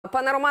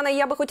Пане Романе,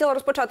 я би хотіла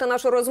розпочати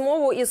нашу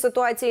розмову із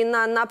ситуації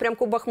на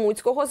напрямку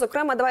Бахмутського.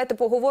 Зокрема, давайте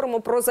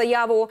поговоримо про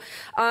заяву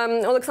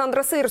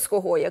Олександра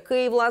Сирського,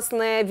 який,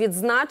 власне,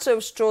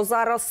 відзначив, що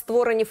зараз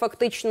створені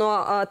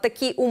фактично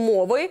такі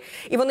умови,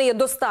 і вони є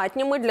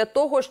достатніми для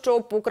того,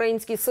 щоб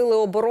українські сили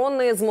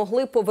оборони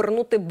змогли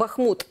повернути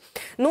Бахмут.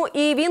 Ну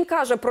і він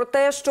каже про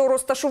те, що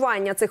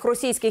розташування цих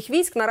російських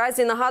військ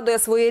наразі нагадує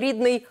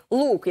своєрідний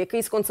лук,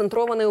 який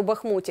сконцентрований у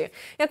Бахмуті.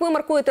 Як ви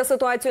маркуєте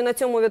ситуацію на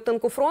цьому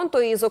відтинку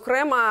фронту і,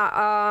 зокрема,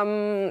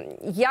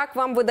 як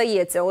вам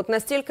видається, от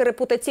настільки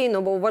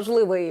репутаційно був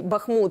важливий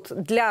Бахмут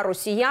для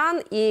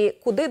росіян і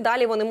куди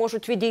далі вони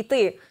можуть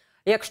відійти,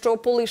 якщо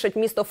полишать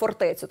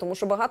місто-фортецю? Тому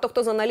що багато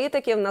хто з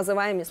аналітиків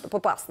називає місто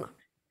Попасна.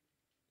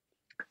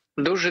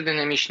 Дуже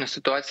динамічна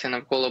ситуація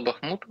навколо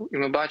Бахмуту, і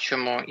ми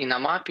бачимо і на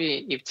мапі,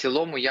 і в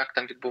цілому, як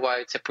там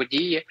відбуваються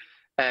події,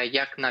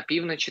 як на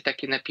півночі,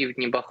 так і на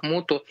півдні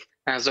Бахмуту.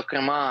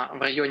 Зокрема,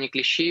 в районі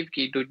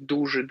Кліщіївки йдуть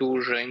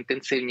дуже-дуже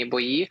інтенсивні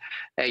бої.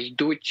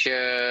 Йдуть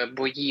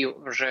бої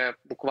вже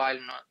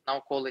буквально на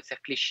околицях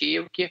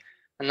Кліщіївки.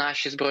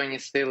 Наші Збройні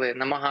сили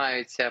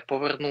намагаються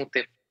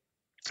повернути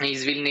і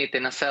звільнити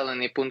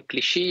населений пункт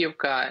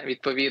Кліщіївка.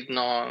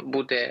 Відповідно,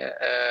 буде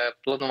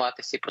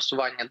плануватися і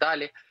просування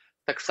далі.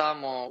 Так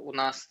само у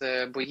нас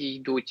бої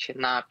йдуть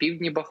на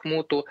півдні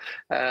Бахмуту,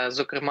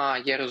 зокрема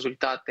є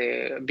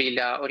результати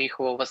біля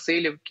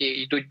Оріхово-Василівки,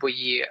 йдуть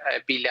бої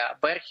біля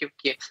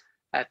Берхівки,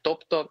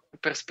 тобто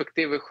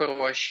перспективи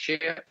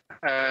хороші.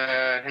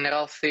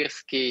 Генерал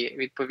Сирський,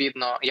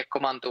 відповідно, як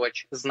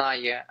командувач,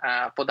 знає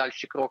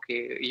подальші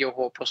кроки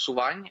його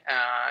просувань,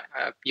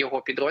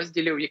 його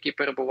підрозділів, які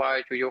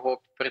перебувають у його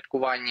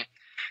підпорядкуванні.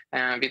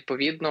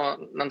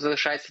 Відповідно, нам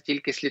залишається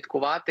тільки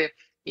слідкувати.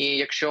 І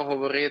якщо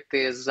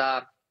говорити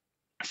за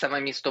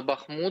саме місто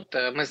Бахмут,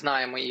 ми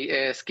знаємо,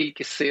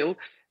 скільки сил,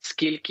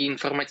 скільки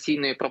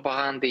інформаційної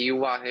пропаганди і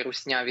уваги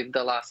русня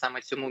віддала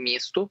саме цьому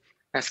місту,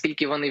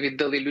 скільки вони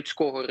віддали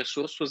людського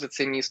ресурсу за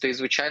це місто. І,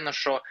 звичайно,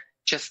 що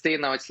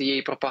частина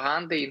цієї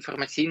пропаганди,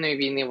 інформаційної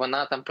війни,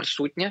 вона там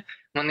присутня,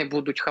 вони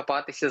будуть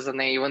хапатися за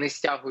неї, вони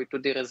стягують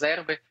туди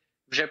резерви.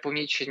 Вже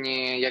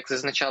помічені, як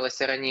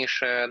зазначалося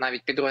раніше,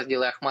 навіть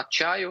підрозділи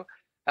Ахмат-Чаю,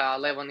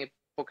 але вони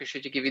поки що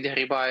тільки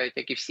відгрібають,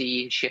 як і всі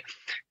інші.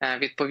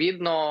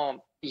 Відповідно,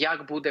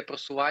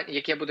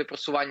 яке буде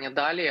просування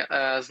далі,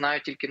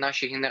 знають тільки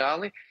наші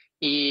генерали.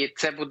 І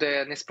це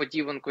буде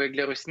несподіванкою як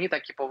для русні,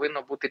 так і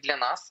повинно бути для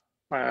нас.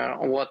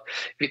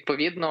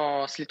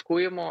 Відповідно,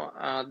 слідкуємо,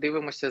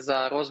 дивимося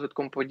за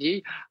розвитком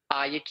подій.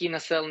 А який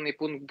населений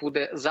пункт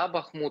буде за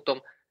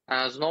Бахмутом,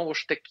 знову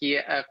ж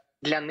таки,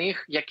 для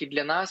них, як і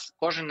для нас,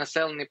 кожен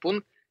населений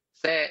пункт –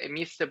 це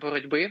місце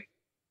боротьби.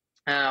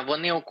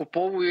 Вони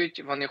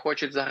окуповують, вони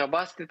хочуть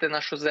заграбастити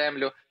нашу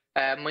землю,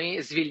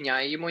 ми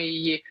звільняємо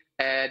її.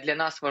 Для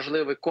нас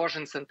важливий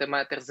кожен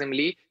сантиметр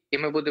землі, і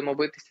ми будемо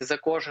битися за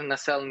кожен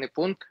населений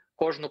пункт,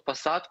 кожну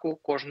посадку,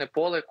 кожне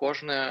поле,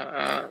 кожне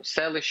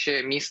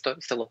селище, місто,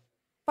 село.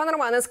 Пане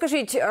Романе,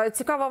 скажіть,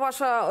 цікава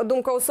ваша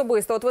думка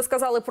особиста. От ви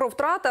сказали про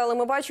втрати, але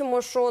ми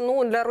бачимо,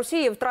 що для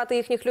Росії втрати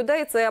їхніх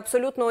людей – це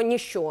абсолютно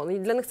ніщо.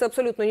 Для них це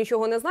абсолютно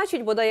нічого не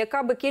значить, бодай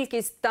яка би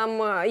кількість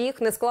там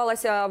їх не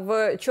склалася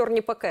в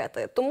чорні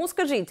пакети. Тому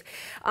скажіть,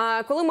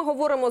 коли ми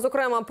говоримо,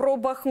 зокрема, про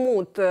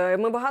Бахмут,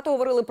 ми багато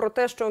говорили про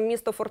те, що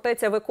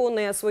місто-фортеця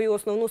виконує свою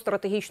основну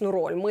стратегічну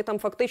роль. Ми там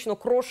фактично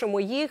крошимо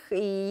їх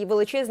і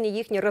величезні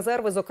їхні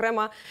резерви,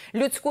 зокрема,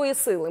 людської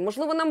сили.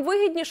 Можливо, нам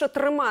вигідніше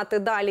тримати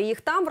далі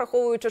їх там,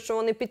 враховуючи, що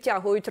вони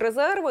підтягують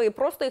резерви, і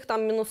просто їх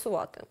там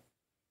мінусувати?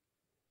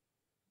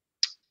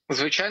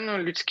 Звичайно,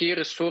 людський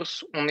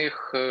ресурс у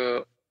них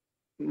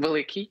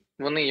великий.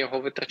 Вони його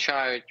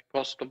витрачають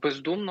просто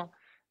бездумно.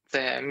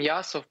 Це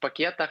м'ясо в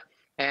пакетах.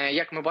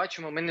 Як ми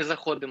бачимо, ми не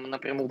заходимо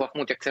напряму в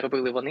Бахмут, як це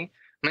робили вони.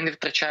 Ми не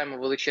втрачаємо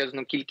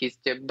величезну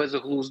кількість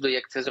безглуздо,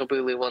 як це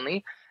зробили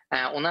вони.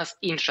 У нас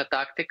інша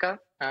тактика.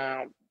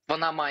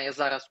 Вона має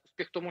зараз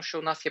успіх, тому що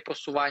у нас є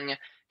просування.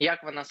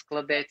 Як вона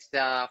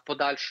складеться в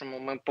подальшому,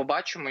 ми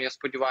побачимо. Я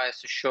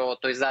сподіваюся, що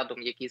той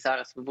задум, який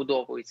зараз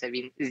вибудовується,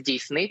 він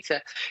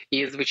здійсниться.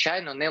 І,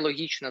 звичайно,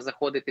 нелогічно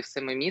заходити в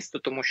саме місто,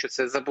 тому що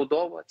це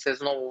забудова, це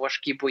знову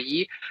важкі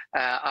бої.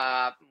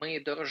 А ми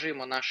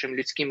дорожимо нашим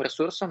людським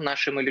ресурсом,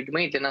 нашими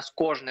людьми. І для нас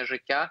кожне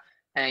життя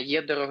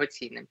є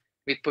дорогоцінним.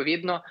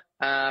 Відповідно,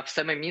 в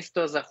саме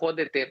місто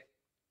заходити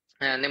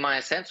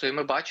немає сенсу, і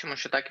ми бачимо,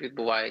 що так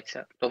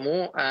відбувається.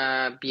 Тому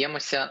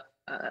б'ємося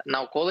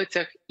на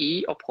околицях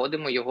і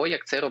обходимо його,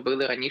 як це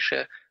робили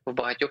раніше в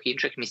багатьох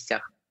інших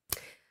місцях.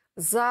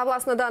 За,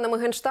 власне, даними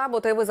Генштабу,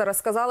 та й ви зараз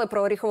сказали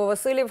про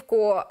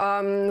Оріхово-Василівку,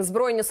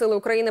 Збройні сили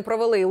України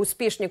провели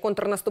успішні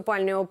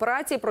контрнаступальні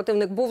операції.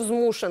 Противник був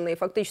змушений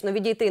фактично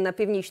відійти на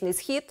північний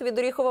схід від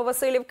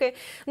Оріхово-Василівки.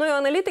 Ну і у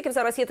аналітиків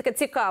зараз є таке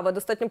цікаве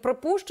достатньо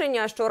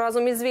припущення, що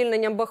разом із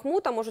звільненням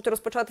Бахмута можуть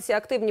розпочатися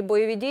активні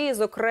бойові дії,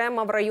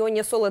 зокрема в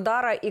районі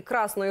Солидара і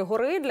Красної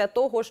Гори, для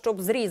того,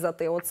 щоб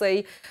зрізати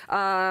оцей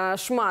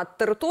шмат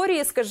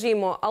території,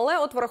 скажімо. Але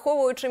от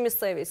враховуючи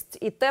місцевість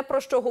і те,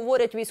 про що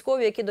говорять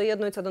військові, які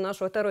доєднуються до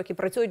нашого етеру, які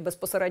працюють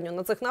безпосередньо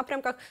на цих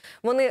напрямках,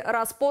 вони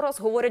раз по раз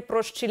говорять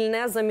про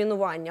щільне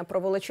замінування, про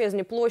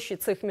величезні площі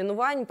цих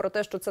мінувань, про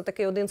те, що це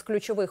такий один з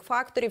ключових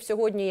факторів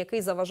сьогодні,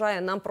 який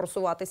заважає нам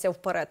просуватися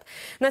вперед.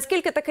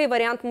 Наскільки такий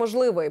варіант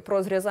можливий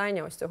про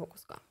зрізання ось цього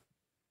куска?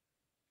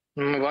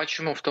 Ми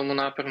бачимо, в тому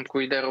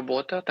напрямку йде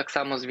робота, так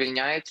само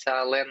звільняється,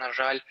 але, на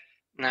жаль,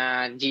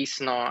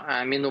 дійсно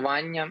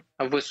мінування,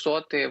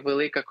 висоти,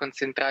 велика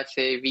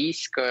концентрація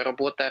військ,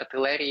 робота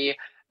артилерії,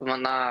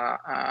 вона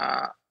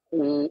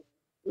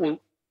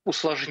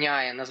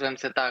усложняє, назвемо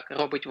це так,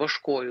 робить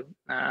важкою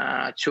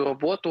цю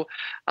роботу,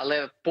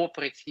 але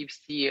попри ці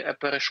всі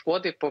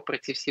перешкоди, попри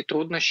ці всі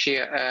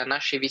труднощі,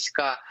 наші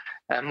війська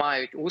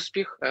мають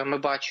успіх, ми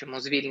бачимо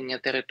звільнення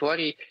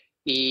територій,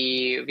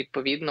 і,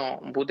 відповідно,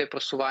 буде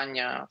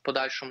просування в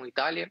подальшому і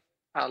далі,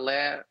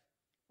 але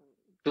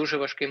дуже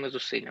важкими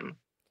зусиллями.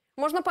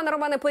 Можна, пане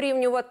Романе,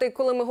 порівнювати,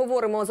 коли ми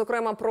говоримо,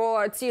 зокрема,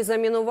 про ці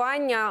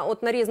замінування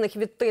от на різних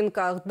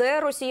відтинках, де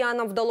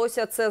росіянам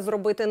вдалося це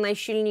зробити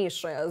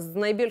найщільніше,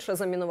 найбільше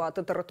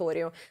замінувати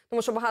територію?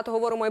 Тому що багато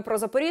говоримо і про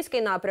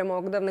Запорізький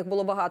напрямок, де в них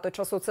було багато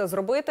часу це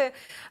зробити.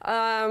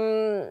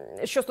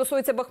 Що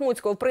стосується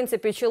Бахмутського, в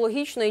принципі, чи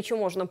логічно і чи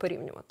можна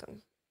порівнювати?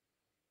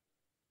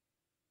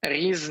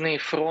 Різний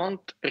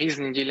фронт,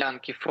 різні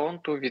ділянки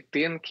фронту,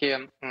 відтинки.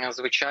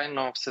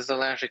 Звичайно, все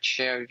залежить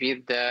ще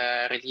від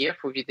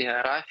рельєфу, від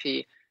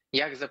географії.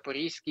 Як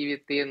Запорізький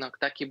відтинок,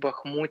 так і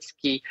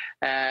Бахмутський,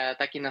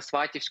 так і на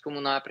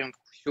Сватівському напрямку.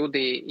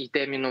 Всюди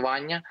йде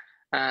мінування.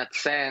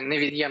 Це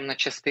невід'ємна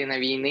частина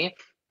війни.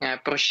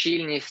 Про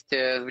щільність,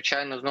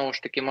 звичайно, знову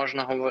ж таки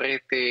можна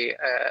говорити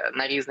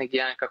на різних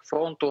ділянках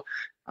фронту.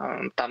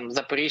 Там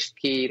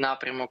Запорізький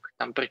напрямок,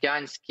 там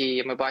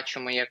Бердянський, ми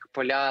бачимо, як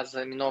поля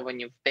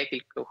заміновані в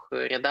декількох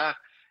рядах.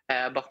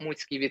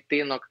 Бахмутський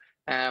відтинок,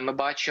 ми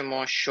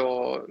бачимо,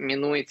 що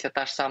мінується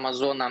та ж сама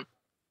зона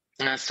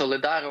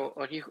Солидару,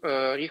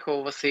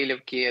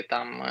 Оріхово-Василівки,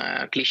 там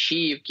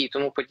Кліщіївки і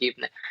тому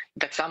подібне. І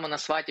так само на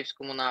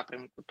Сватівському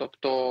напрямку.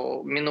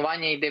 Тобто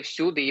мінування йде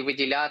всюди, і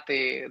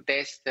виділяти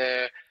десь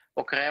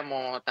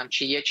окремо, там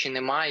чи є, чи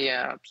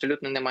немає,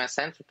 абсолютно немає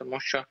сенсу, тому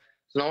що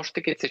знову ж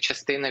таки, це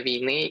частина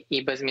війни,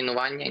 і без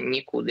мінування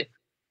нікуди.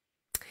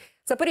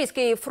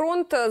 Запорізький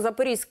фронт,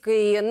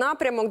 Запорізький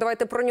напрямок,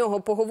 давайте про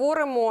нього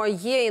поговоримо.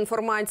 Є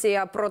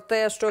інформація про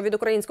те, що від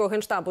українського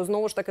Генштабу,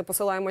 знову ж таки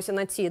посилаємося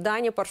на ці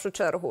дані, в першу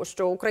чергу,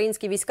 що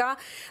українські війська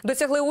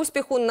досягли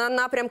успіху на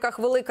напрямках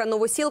Велика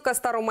Новосілка,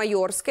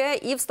 Старомайорське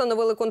і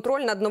встановили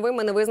контроль над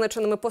новими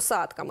невизначеними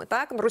посадками.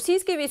 Так?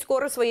 Російські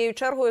військові своєю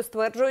чергою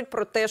стверджують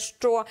про те,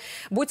 що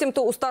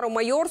буцімто у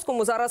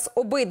Старомайорському зараз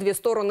обидві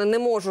сторони не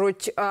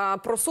можуть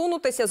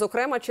просунутися,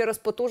 зокрема через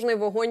потужний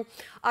вогонь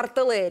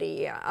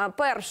артилерії.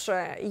 Перше,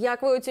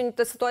 як ви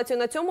оцінюєте ситуацію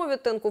на цьому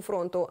відтинку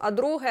фронту? А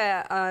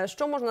друге,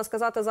 що можна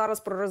сказати зараз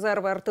про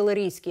резерви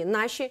артилерійські,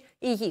 наші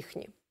і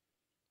їхні?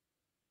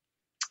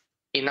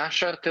 І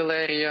наша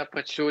артилерія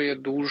працює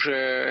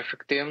дуже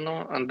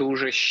ефективно,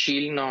 дуже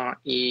щільно,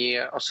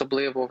 і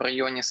особливо в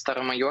районі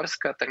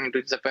Старомайорська, там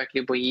йдуть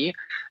запеклі бої.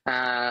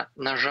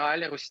 На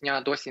жаль,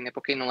 Русня досі не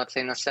покинула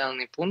цей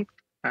населений пункт,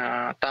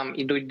 там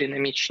ідуть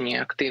динамічні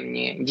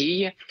активні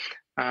дії.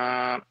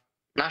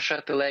 Наша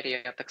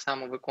артилерія так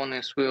само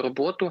виконує свою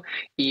роботу,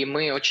 і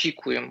ми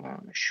очікуємо,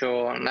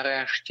 що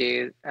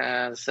нарешті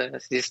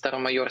зі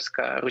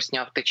Старомайорська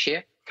Русня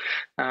втече,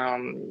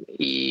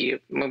 і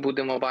ми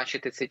будемо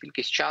бачити це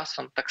тільки з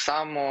часом. Так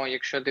само,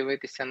 якщо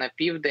дивитися на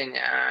південь,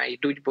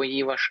 йдуть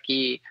бої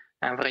важкі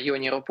в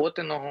районі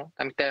Роботиного,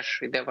 там теж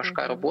йде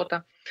важка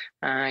робота,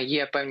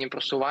 є певні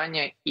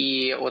просування,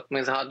 і от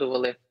ми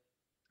згадували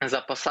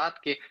за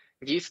посадки.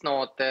 Дійсно,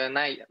 от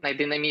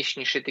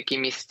найдинамічніші такі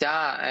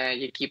місця,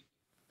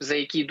 за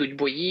які йдуть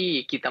бої,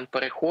 які там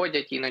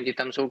переходять, іноді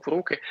там з рук в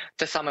руки,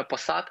 це саме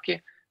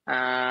посадки,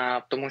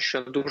 тому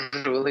що дуже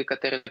велика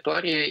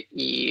територія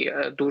і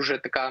дуже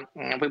така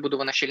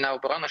вибудована щільна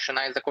оборона, що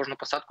навіть за кожну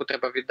посадку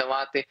треба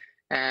віддавати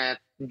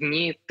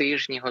дні,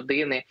 тижні,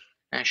 години,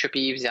 щоб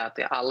її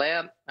взяти.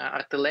 Але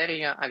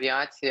артилерія,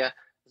 авіація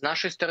з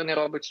нашої сторони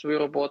робить свою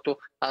роботу,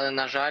 але,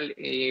 на жаль,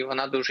 і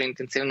вона дуже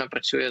інтенсивно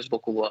працює з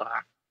боку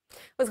ворога.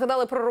 Ви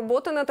згадали про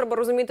Роботине. Треба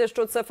розуміти,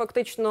 що це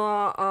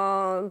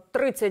фактично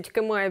 30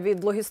 км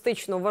від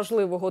логістично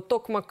важливого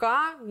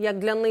Токмака, як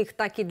для них,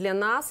 так і для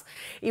нас.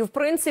 І, в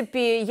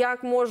принципі,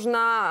 як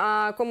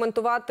можна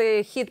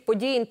коментувати хід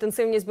подій,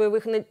 інтенсивність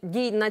бойових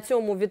дій на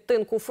цьому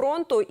відтинку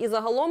фронту? І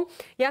загалом,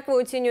 як ви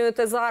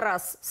оцінюєте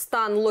зараз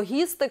стан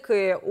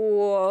логістики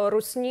у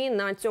Русні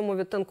на цьому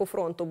відтинку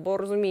фронту? Бо,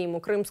 розуміємо,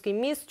 Кримський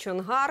міст,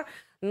 Чонгар,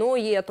 ну,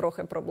 є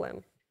трохи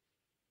проблем.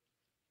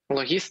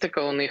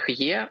 Логістика у них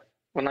є.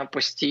 Вона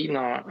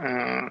постійно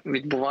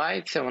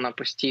відбувається, вона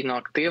постійно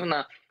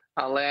активна,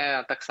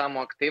 але так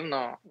само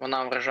активно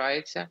вона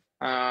вражається,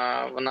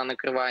 вона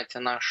накривається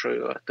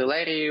нашою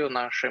артилерією,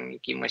 нашими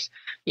якимось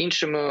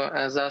іншими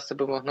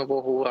засобами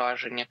вогневого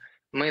ураження.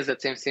 Ми за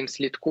цим всім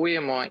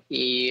слідкуємо,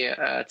 і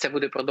це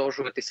буде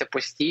продовжуватися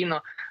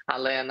постійно,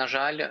 але, на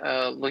жаль,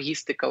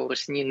 логістика у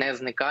Русні не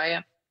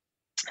зникає.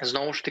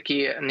 Знову ж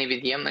таки,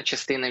 невід'ємна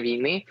частина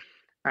війни.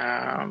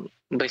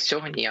 без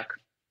цього ніяк.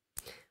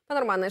 Пане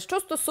Романе, що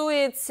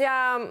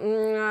стосується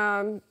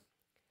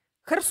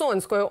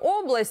Херсонської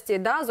області,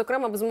 да,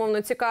 зокрема,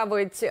 безумовно,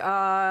 цікавить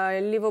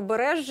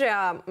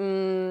лівобережжя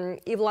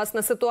і,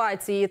 власне,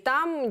 ситуації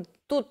там.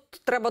 Тут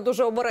треба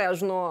дуже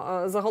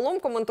обережно загалом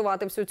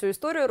коментувати всю цю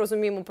історію.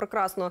 Розуміємо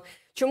прекрасно,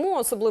 чому,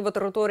 особливо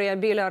територія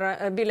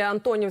біля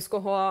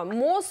Антонівського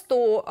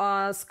мосту.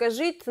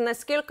 Скажіть,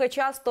 наскільки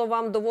часто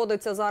вам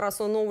доводиться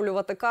зараз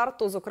оновлювати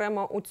карту,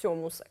 зокрема, у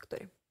цьому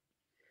секторі?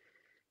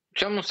 В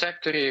цьому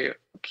секторі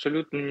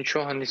абсолютно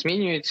нічого не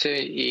змінюється,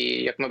 і,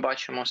 як ми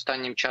бачимо,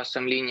 останнім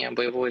часом лінія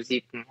бойового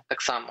зіткнення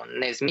так само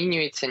не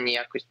змінюється,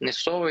 ніякось не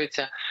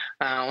совується.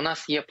 У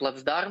нас є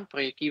плацдарм,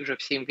 про який вже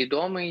всім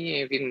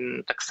відомий,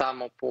 він так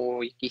само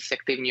по якійсь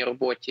активній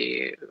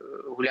роботі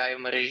гуляє в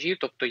мережі,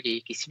 тобто є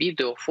якісь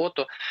відео,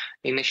 фото,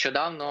 і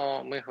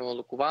нещодавно ми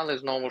геолокували,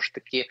 знову ж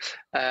таки,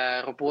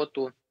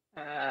 роботу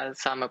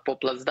саме по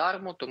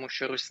плацдарму, тому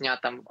що русня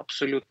там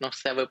абсолютно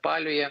все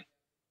випалює,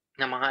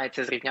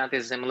 намагається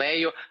зрівняти з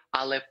землею,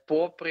 але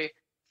попри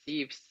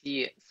ці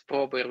всі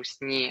спроби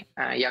русні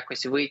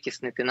якось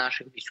витіснити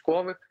наших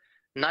військових,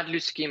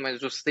 надлюдськими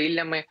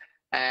зусиллями,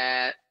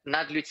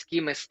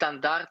 надлюдськими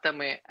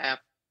стандартами,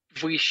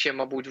 вище,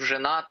 мабуть, вже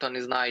НАТО,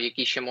 не знаю,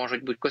 які ще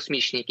можуть бути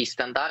космічні якісь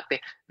стандарти,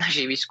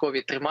 наші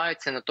військові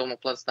тримаються на тому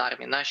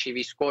плацдармі, наші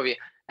військові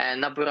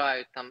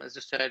набирають там,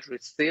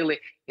 зосереджують сили,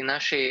 і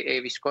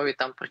наші військові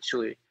там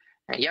працюють.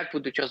 Як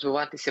будуть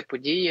розвиватися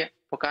події,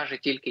 покаже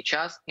тільки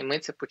час, і ми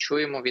це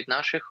почуємо від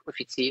наших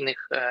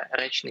офіційних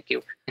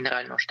речників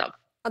Генерального штабу.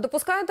 А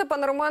допускаєте,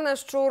 пане Романе,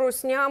 що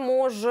русня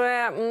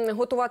може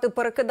готувати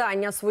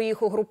перекидання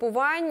своїх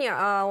угрупувань?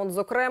 От,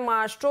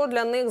 зокрема, що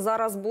для них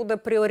зараз буде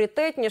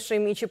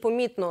пріоритетнішим і чи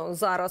помітно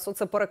зараз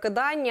оце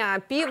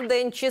перекидання,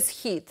 південь чи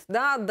схід?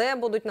 Да? Де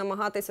будуть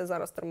намагатися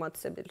зараз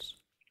триматися більше?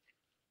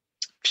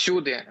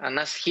 Всюди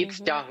на схід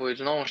стягують,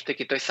 знову ж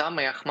таки, той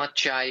самий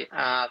Ахмат-Чай,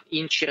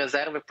 інші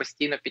резерви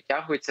постійно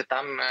підтягуються,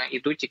 там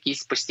ідуть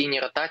якісь постійні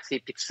ротації,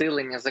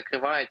 підсилення,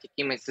 закривають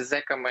якимись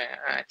зеками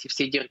ці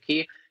всі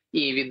дірки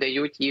і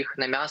віддають їх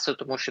на м'ясо,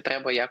 тому що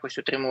треба якось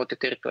утримувати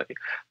територію.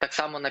 Так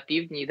само на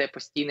півдні йде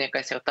постійна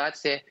якась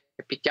ротація,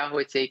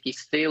 підтягуються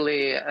якісь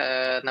сили,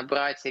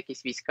 набираються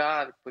якісь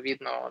війська,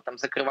 відповідно, там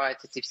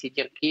закриваються ці всі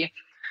дірки.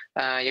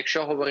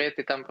 Якщо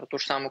говорити там про ту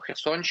ж саму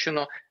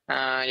Херсонщину,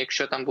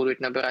 якщо там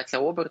будуть набиратися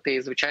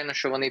оберти, звичайно,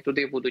 що вони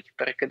туди будуть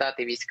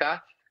перекидати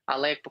війська,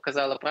 але, як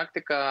показала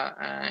практика,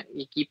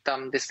 які б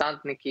там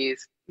десантники,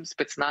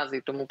 спецнази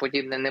і тому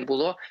подібне не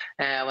було,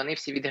 вони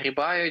всі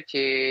відгрібають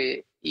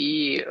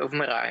і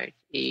вмирають.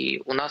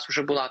 І у нас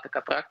вже була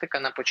така практика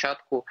на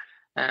початку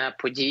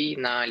подій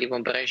на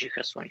лівобережжі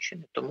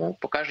Херсонщини, тому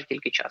покаже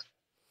тільки час.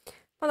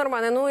 Пане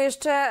Романе, ну і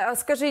ще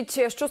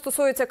скажіть, що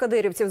стосується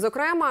кадирівців.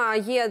 Зокрема,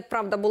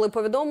 правда, були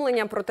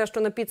повідомлення про те,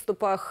 що на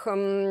підступах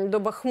до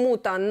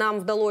Бахмута нам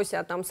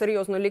вдалося там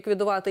серйозно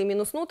ліквідувати і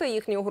мінуснути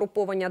їхні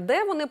угруповання.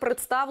 Де вони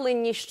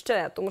представлені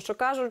ще? Тому що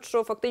кажуть,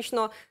 що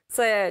фактично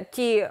це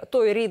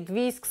той рід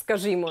військ,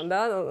 скажімо,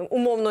 да,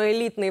 умовно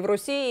елітний в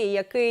Росії,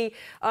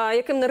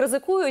 яким не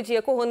ризикують,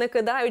 якого не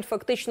кидають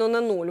фактично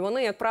на нуль.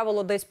 Вони, як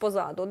правило, десь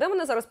позаду. Де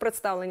вони зараз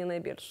представлені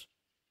найбільше?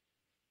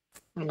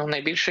 Ну,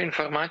 найбільша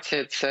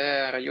інформація –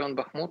 це район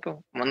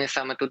Бахмуту. Вони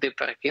саме туди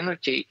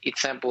перекинуті, і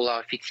це була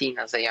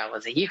офіційна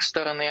заява з їх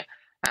сторони.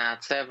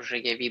 Це вже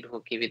є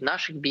відгуки від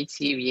наших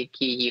бійців,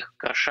 які їх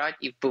крашать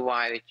і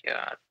вбивають.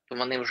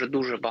 Вони вже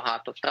дуже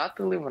багато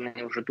втратили, вони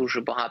вже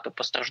дуже багато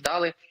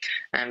постраждали.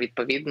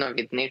 Відповідно,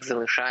 від них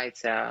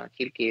залишається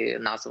тільки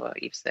назва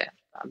і все.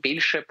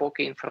 Більше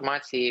поки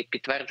інформації,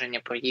 підтвердження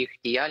про їх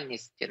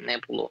діяльність не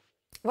було.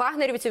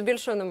 Вагнерівців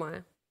більше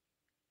немає?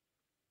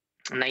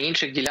 На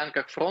інших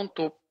ділянках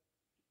фронту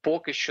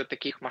поки що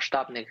таких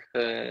масштабних,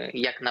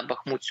 як на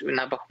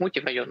Бахмуті,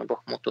 в району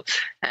Бахмуту,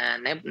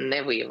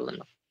 не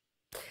виявлено.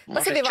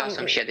 Може, з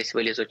часом ще десь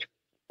вилізуть.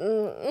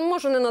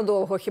 Може,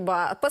 ненадовго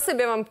хіба.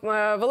 Спасибі вам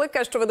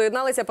велике, що ви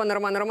доєдналися, пане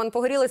Романе. Роман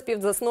Погорілий,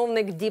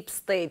 співзасновник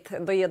Deep State,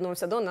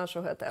 доєднувся до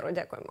нашого етеру.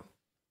 Дякуємо.